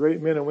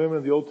great men and women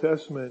of the Old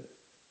Testament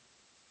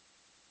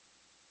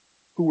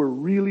who were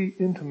really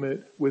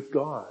intimate with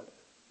God.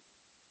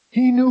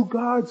 He knew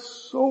God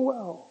so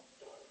well.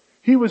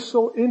 He was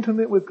so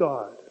intimate with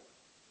God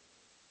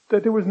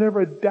that there was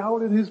never a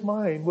doubt in his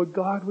mind what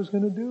God was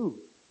going to do.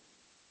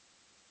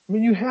 I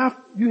mean, you have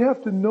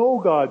to know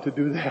God to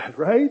do that,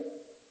 right?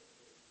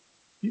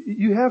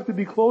 You have to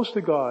be close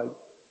to God.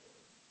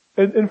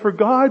 And for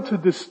God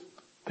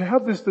to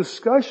have this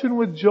discussion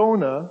with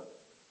Jonah,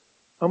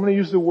 I'm going to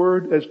use the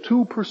word as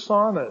two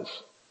personas.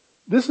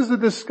 This is a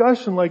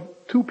discussion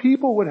like two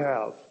people would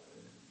have.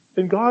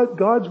 And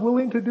God's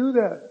willing to do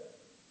that.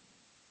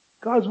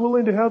 God's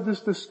willing to have this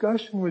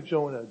discussion with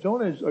Jonah.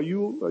 Jonah, are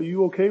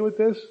you okay with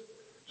this?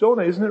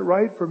 Jonah, isn't it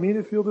right for me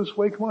to feel this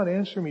way? Come on,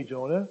 answer me,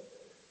 Jonah.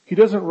 He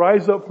doesn't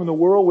rise up from the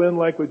whirlwind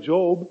like with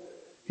Job.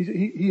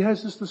 He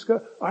has this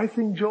discussion. I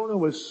think Jonah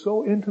was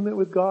so intimate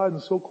with God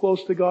and so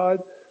close to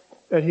God,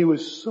 and he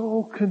was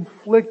so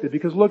conflicted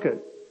because look at,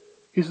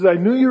 he says, I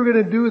knew you were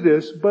going to do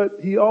this,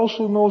 but he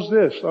also knows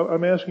this.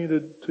 I'm asking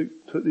you to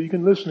you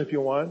can listen if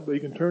you want, but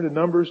you can turn to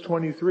Numbers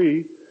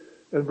 23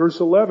 and verse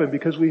 11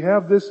 because we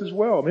have this as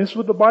well. I mean, this is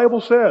what the Bible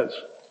says.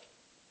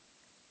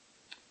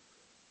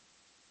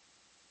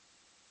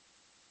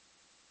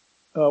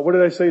 What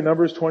did I say?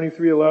 Numbers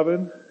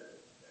 23:11?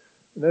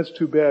 And that's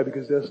too bad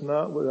because that's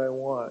not what I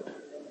want.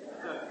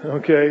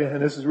 Okay?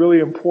 And this is really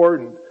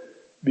important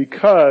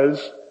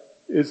because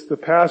it's the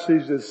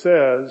passage that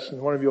says,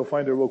 and one of you will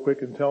find it real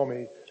quick and tell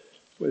me,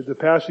 but the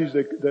passage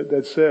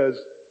that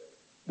says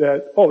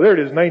that, oh, there it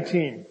is,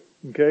 19.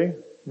 Okay?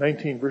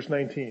 19, verse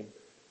 19.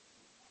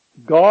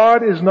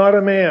 God is not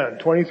a man,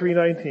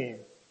 23:19.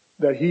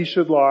 that he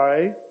should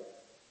lie,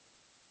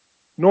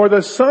 nor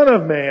the Son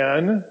of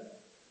Man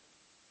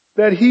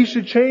that he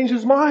should change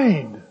his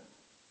mind.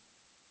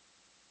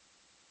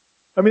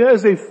 I mean, that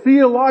is a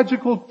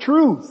theological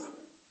truth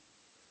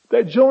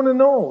that Jonah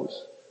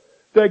knows.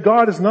 That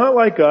God is not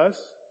like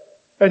us,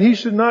 and he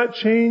should not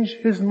change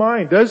his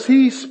mind. Does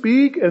he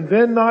speak and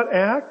then not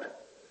act?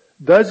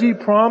 Does he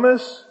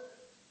promise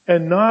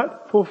and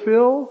not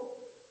fulfill?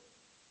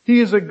 He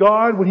is a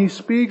God, when he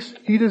speaks,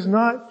 he does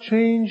not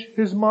change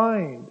his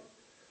mind.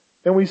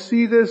 And we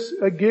see this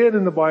again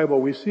in the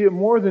Bible. We see it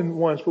more than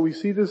once, but we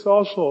see this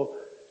also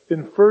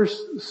in 1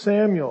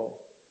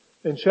 Samuel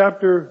in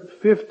chapter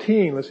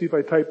 15. Let's see if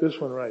I type this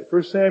one right.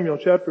 1 Samuel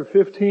chapter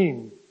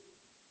 15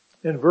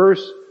 in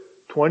verse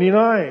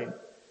 29.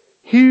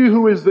 He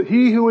who is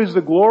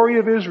the glory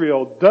of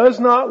Israel does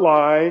not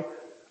lie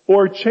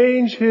or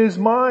change his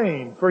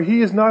mind, for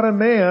he is not a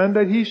man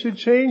that he should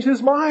change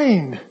his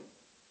mind.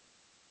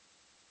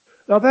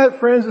 Now that,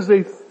 friends, is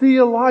a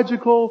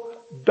theological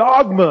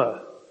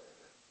dogma.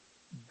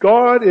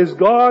 God is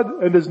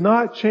God and does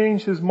not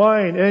change his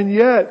mind. And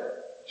yet,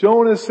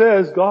 Jonah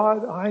says,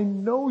 God, I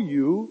know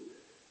you,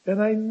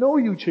 and I know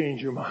you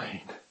change your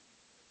mind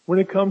when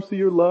it comes to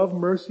your love,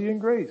 mercy,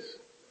 and grace.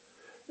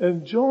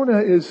 And Jonah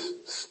is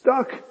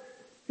stuck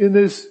in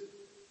this,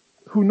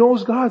 who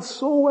knows God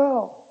so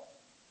well.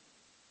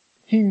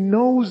 He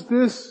knows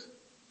this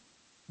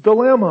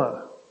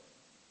dilemma.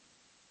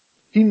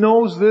 He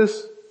knows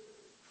this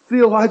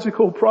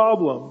theological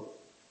problem.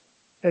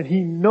 And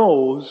he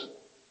knows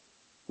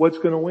what's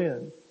going to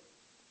win.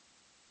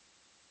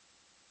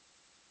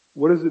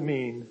 What does it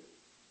mean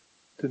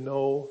to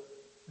know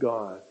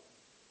God?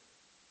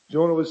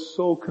 Jonah was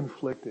so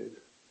conflicted.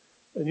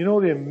 And you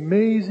know, the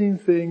amazing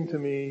thing to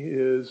me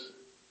is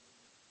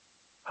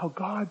how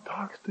God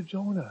talks to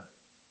Jonah.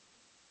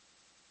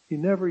 He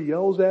never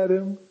yells at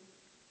him.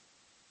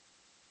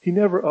 He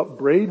never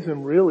upbraids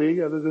him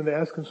really, other than to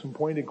ask him some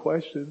pointed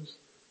questions.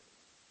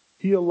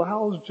 He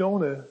allows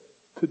Jonah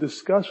to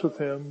discuss with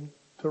him,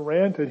 to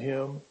rant at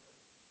him.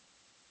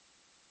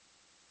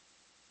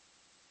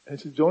 And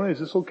he says, Jonah, is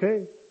this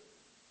okay?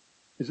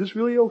 Is this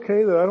really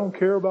okay that I don't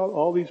care about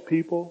all these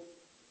people?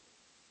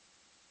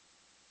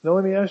 Now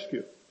let me ask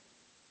you,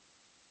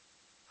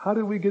 how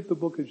did we get the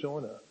book of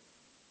Jonah?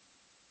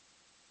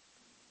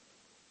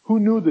 Who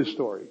knew this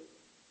story?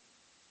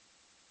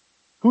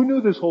 Who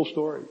knew this whole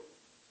story?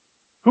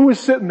 Who was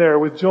sitting there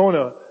with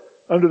Jonah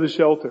under the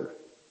shelter?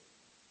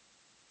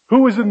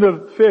 Who was in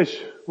the fish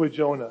with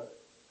Jonah?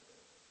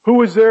 Who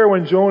was there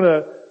when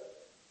Jonah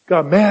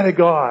got mad at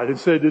God and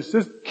said,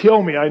 just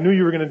kill me. I knew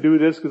you were going to do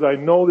this because I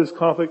know this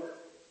conflict.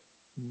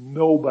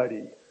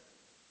 Nobody.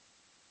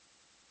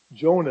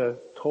 Jonah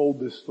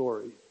told this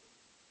story.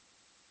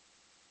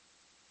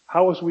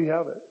 How else we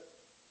have it?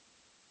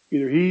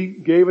 Either he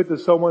gave it to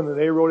someone and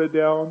they wrote it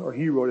down, or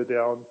he wrote it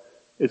down.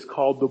 It's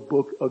called the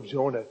book of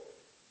Jonah.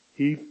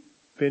 He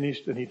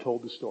finished and he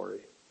told the story.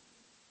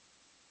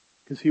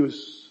 Because he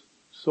was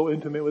so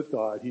intimate with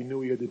God, he knew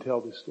he had to tell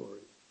this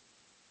story.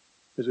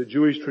 There's a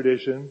Jewish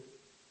tradition,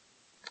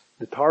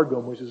 the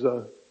Targum, which is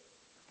a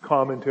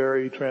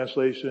commentary,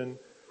 translation,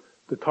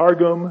 the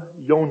Targum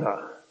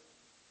Yonah.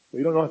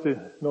 Well, you don't have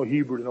to know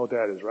Hebrew to know what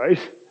that is, right?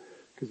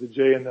 Because the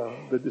J and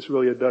it's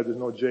really a dud. There's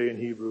no J in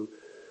Hebrew.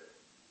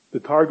 The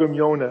Targum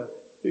Yonah,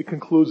 it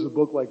concludes the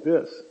book like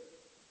this.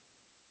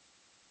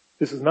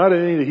 This is not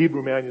in any of the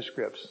Hebrew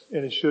manuscripts,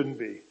 and it shouldn't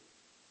be.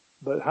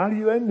 But how do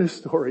you end this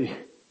story?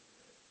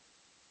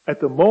 At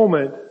the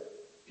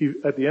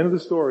end of the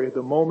story, at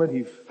the moment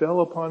he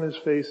fell upon his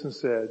face and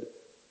said,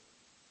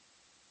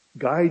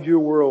 guide your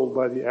world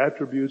by the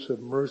attributes of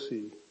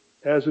mercy,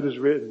 as it is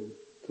written,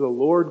 to the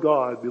Lord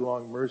God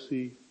belong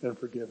mercy and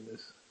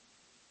forgiveness.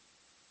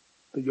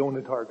 The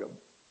Yonah Targum.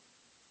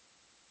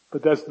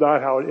 But that's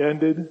not how it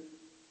ended.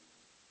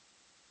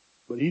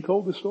 But he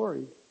told the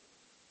story.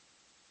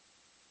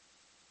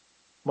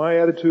 My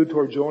attitude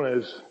toward Jonah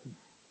is,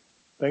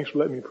 thanks for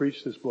letting me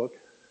preach this book.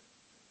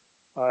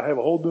 I have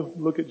a whole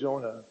new look at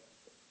Jonah.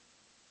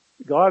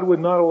 God would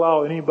not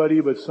allow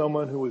anybody but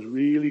someone who was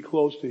really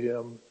close to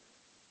him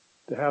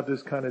to have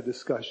this kind of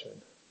discussion.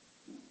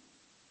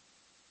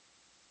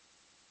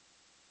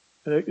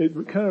 And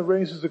it kind of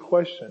raises a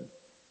question.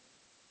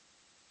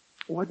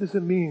 What does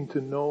it mean to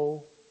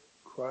know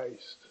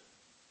Christ?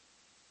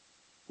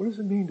 What does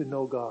it mean to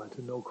know God,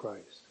 to know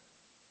Christ?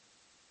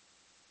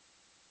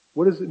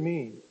 What does it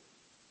mean?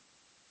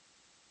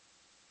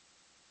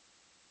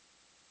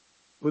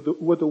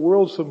 What the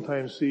world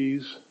sometimes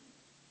sees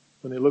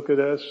when they look at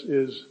us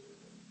is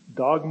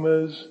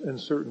dogmas and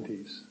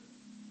certainties.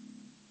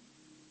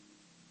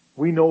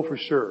 We know for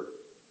sure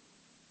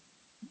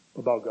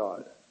about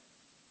God.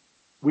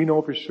 We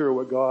know for sure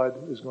what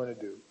God is going to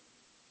do.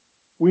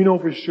 We know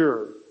for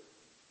sure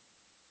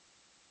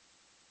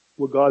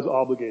what God's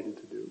obligated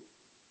to do.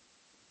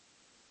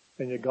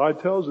 And yet God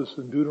tells us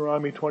in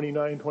Deuteronomy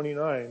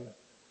 29:29,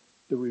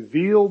 the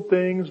revealed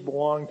things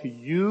belong to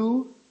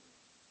you.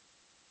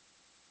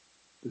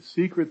 The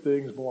secret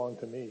things belong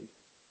to me.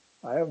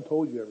 I haven't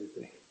told you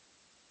everything.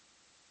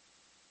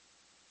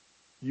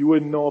 You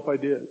wouldn't know if I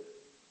did.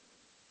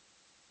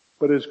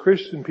 But as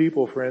Christian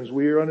people, friends,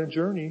 we are on a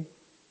journey,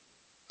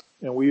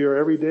 and we are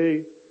every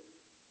day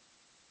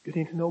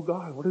getting to know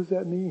God. What does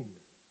that mean?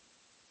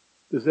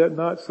 Does that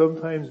not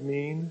sometimes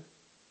mean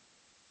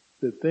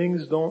that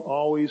things don't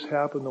always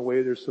happen the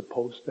way they're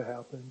supposed to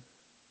happen?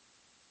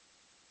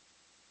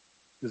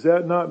 Does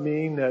that not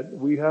mean that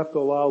we have to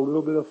allow a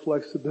little bit of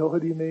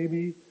flexibility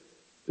maybe?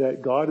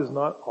 That God is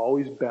not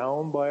always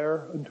bound by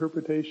our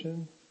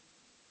interpretation?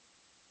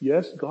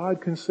 Yes,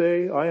 God can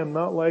say, I am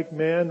not like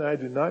man, I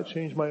do not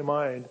change my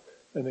mind.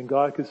 And then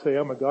God could say,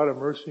 I'm a God of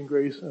mercy and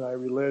grace, and I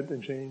relent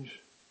and change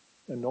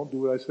and don't do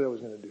what I said I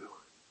was going to do.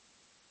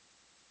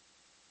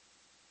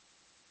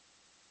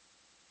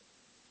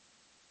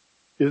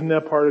 Isn't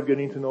that part of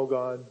getting to know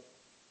God?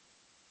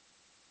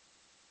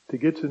 To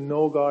get to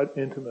know God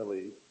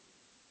intimately.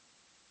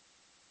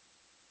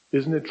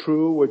 Isn't it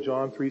true what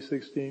John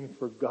 3:16?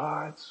 For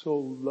God so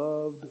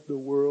loved the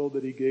world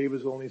that He gave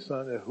His only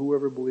Son, that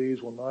whoever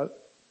believes will not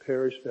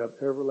perish but have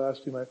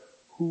everlasting life.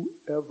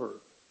 Whoever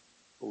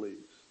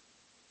believes.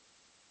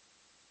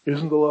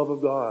 Isn't the love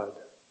of God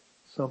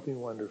something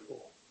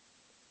wonderful?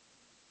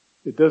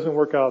 It doesn't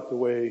work out the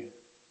way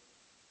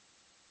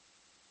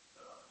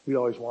we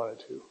always want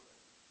it to.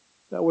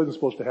 That wasn't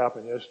supposed to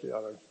happen yesterday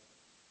on our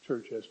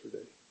church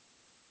yesterday.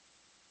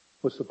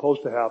 What's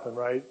supposed to happen,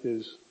 right,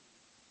 is,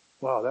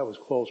 wow, that was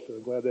close, but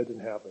I'm glad that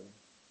didn't happen.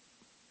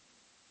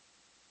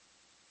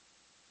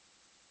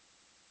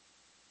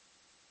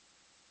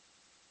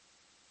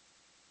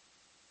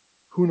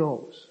 Who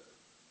knows?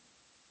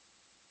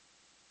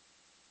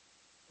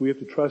 We have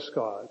to trust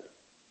God.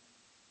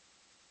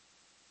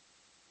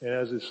 And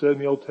as it said in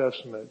the Old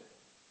Testament,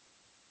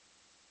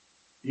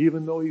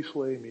 even though He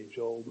slay me,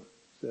 Job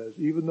says,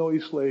 even though He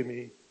slay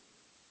me,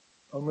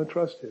 I'm going to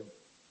trust Him.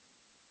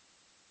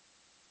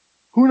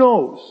 Who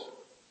knows?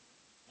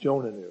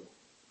 Jonah knew.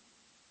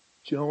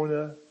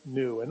 Jonah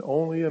knew. And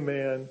only a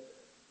man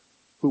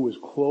who was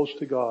close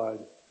to God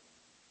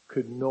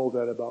could know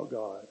that about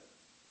God.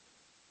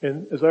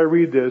 And as I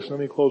read this, let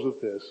me close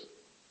with this.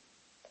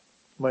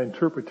 My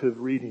interpretive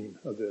reading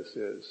of this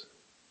is,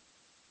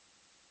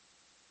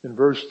 in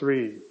verse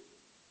 3,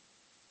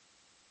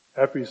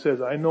 after he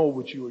says, I know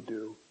what you would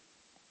do.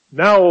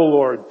 Now, O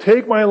Lord,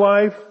 take my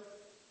life,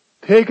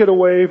 take it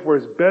away, for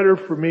it's better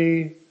for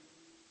me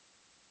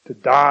to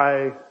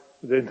die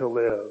than to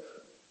live.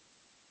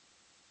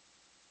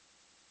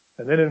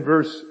 And then in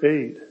verse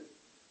 8,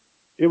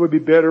 it would be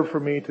better for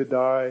me to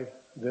die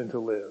than to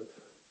live.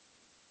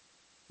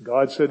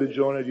 God said to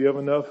Jonah, do you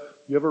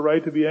have a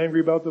right to be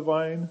angry about the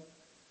vine?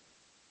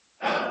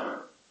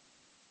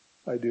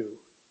 I do.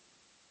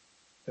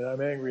 And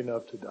I'm angry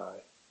enough to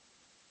die.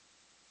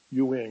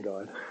 You win,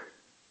 God.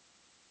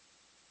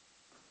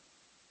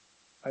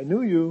 I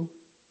knew you.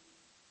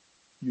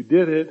 You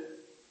did it.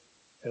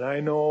 And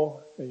I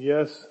know, and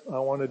yes, I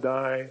want to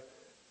die.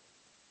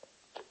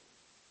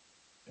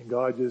 And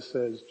God just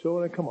says,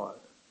 Jonah, come on.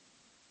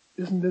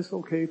 Isn't this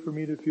okay for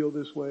me to feel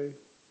this way?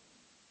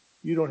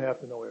 You don't have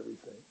to know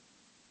everything.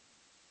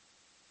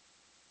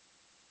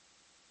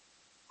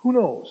 Who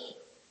knows?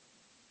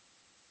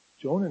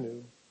 Jonah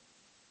knew.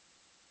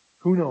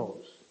 Who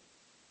knows?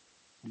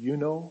 Do you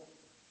know?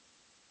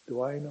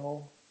 Do I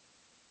know?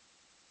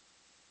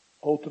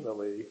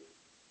 Ultimately,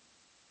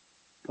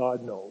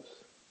 God knows.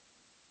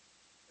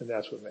 And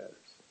that's what matters.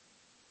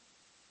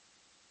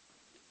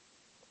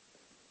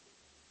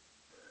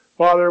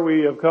 Father,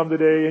 we have come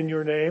today in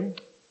your name,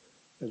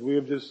 as we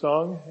have just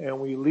sung, and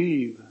we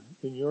leave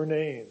in your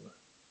name.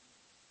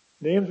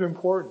 Names are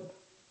important.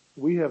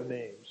 We have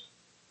names.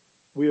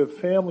 We have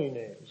family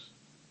names.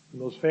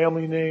 And those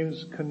family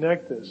names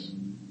connect us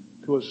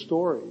to a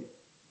story,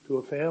 to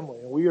a family.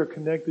 And we are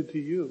connected to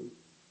you,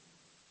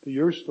 to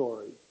your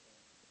story.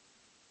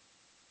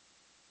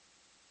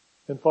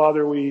 And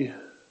Father, we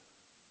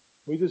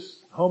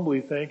just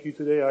humbly thank you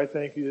today. I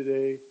thank you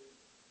today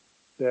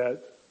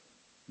that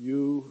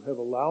you have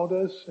allowed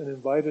us and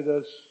invited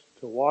us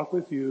to walk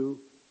with you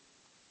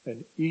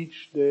and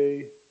each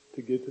day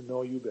to get to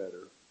know you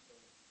better.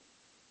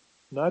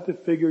 Not to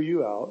figure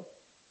you out,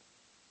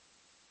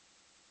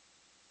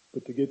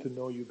 but to get to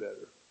know you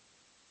better.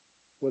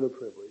 What a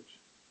privilege.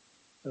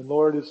 And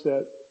Lord, it's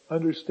that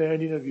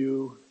understanding of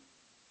you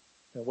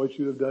and what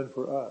you have done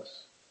for us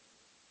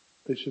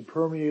that should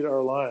permeate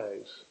our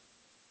lives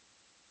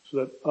so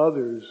that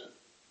others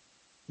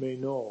may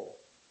know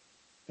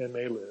and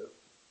may live.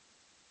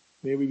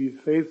 May we be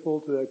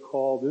faithful to that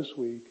call this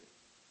week.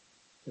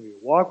 May we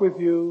walk with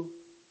you.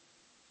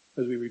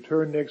 As we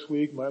return next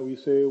week, might we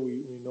say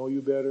we know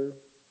you better.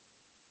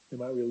 And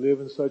might we live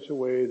in such a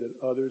way that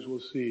others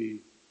will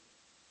see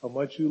how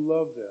much you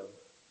love them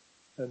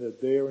and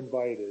that they are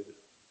invited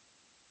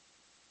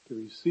to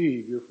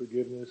receive your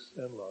forgiveness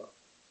and love.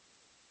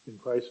 In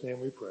Christ's name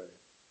we pray.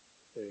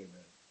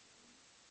 Amen.